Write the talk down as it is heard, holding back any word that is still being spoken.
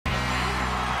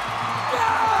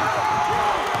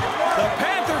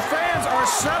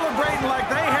celebrating like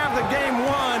they have the game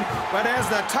won, but as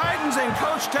the Titans and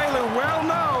Coach Taylor well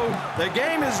know, the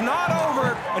game is not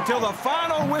over until the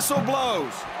final whistle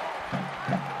blows.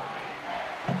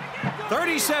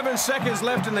 37 seconds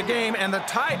left in the game, and the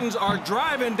Titans are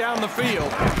driving down the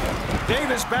field.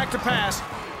 Davis back to pass.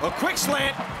 A quick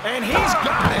slant, and he's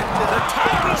got it. The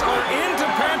Titans are into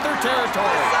Panther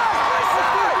territory.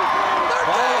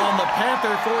 Ball on the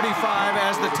Panther 45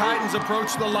 as the Titans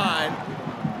approach the line.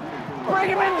 Bring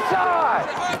him inside.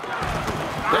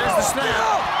 There's the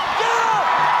snap.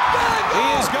 He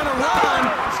is going to run.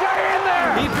 Stay in there.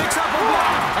 He picks up a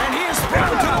block, and he is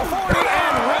sprung to the 40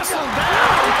 and wrestled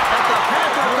down at the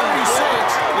Panther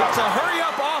 36. It's a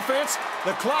hurry-up offense.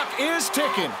 The clock is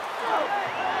ticking.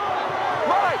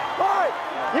 Mike,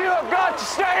 you have got to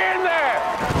stay in there.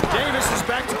 Davis is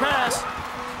back to pass.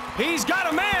 He's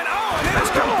got a man. Oh, and it is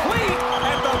complete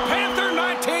at the Panther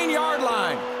 19-yard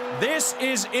line. This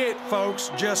is it,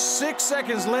 folks. Just 6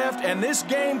 seconds left, and this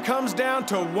game comes down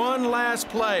to one last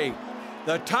play.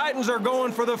 The Titans are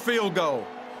going for the field goal.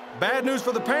 Bad news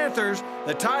for the Panthers.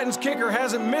 The Titans kicker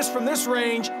hasn't missed from this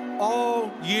range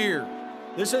all year.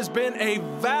 This has been a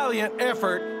valiant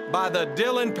effort by the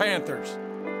Dillon Panthers.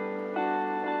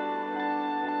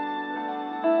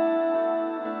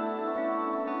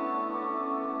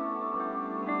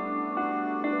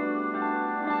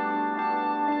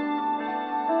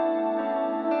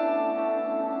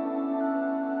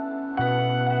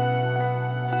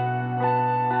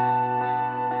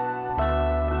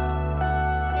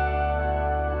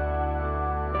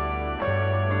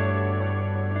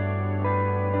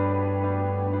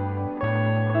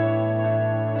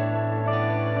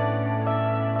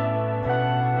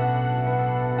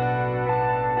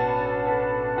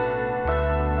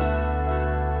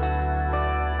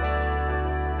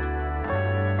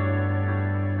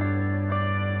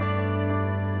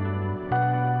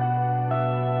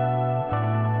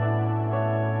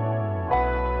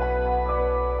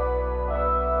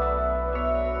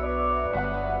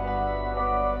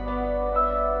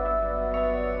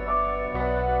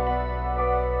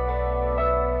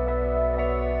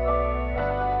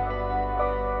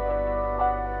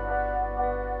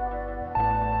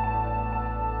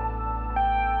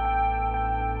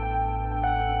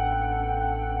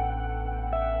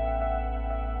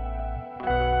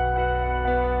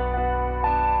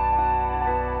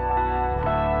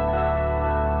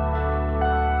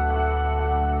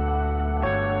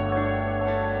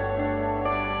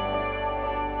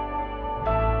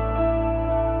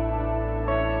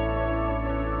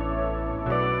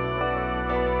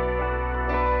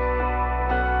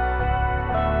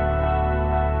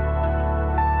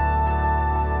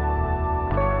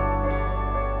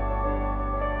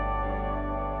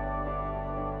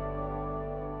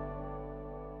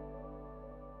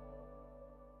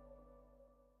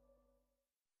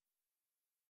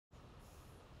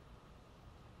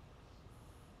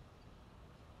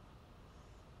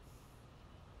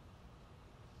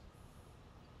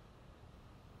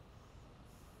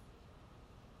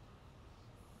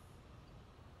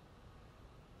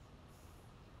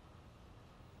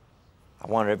 I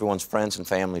wanted everyone's friends and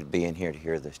family to be in here to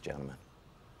hear this, gentlemen.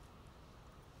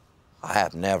 I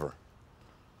have never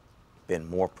been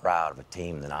more proud of a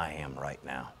team than I am right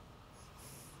now.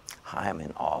 I am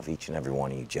in awe of each and every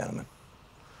one of you gentlemen.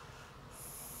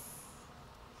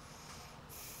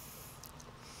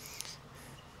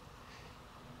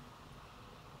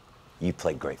 You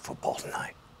played great football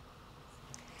tonight.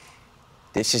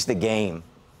 This is the game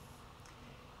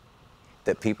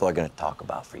that people are going to talk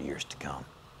about for years to come.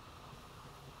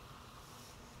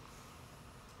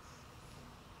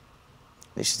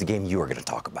 This is the game you are going to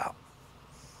talk about.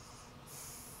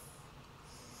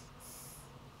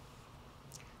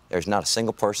 There's not a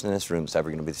single person in this room that's ever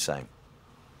going to be the same.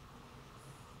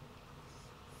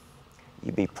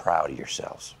 You be proud of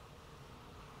yourselves.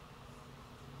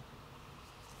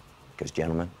 Because,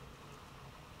 gentlemen,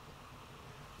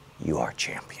 you are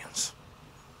champions.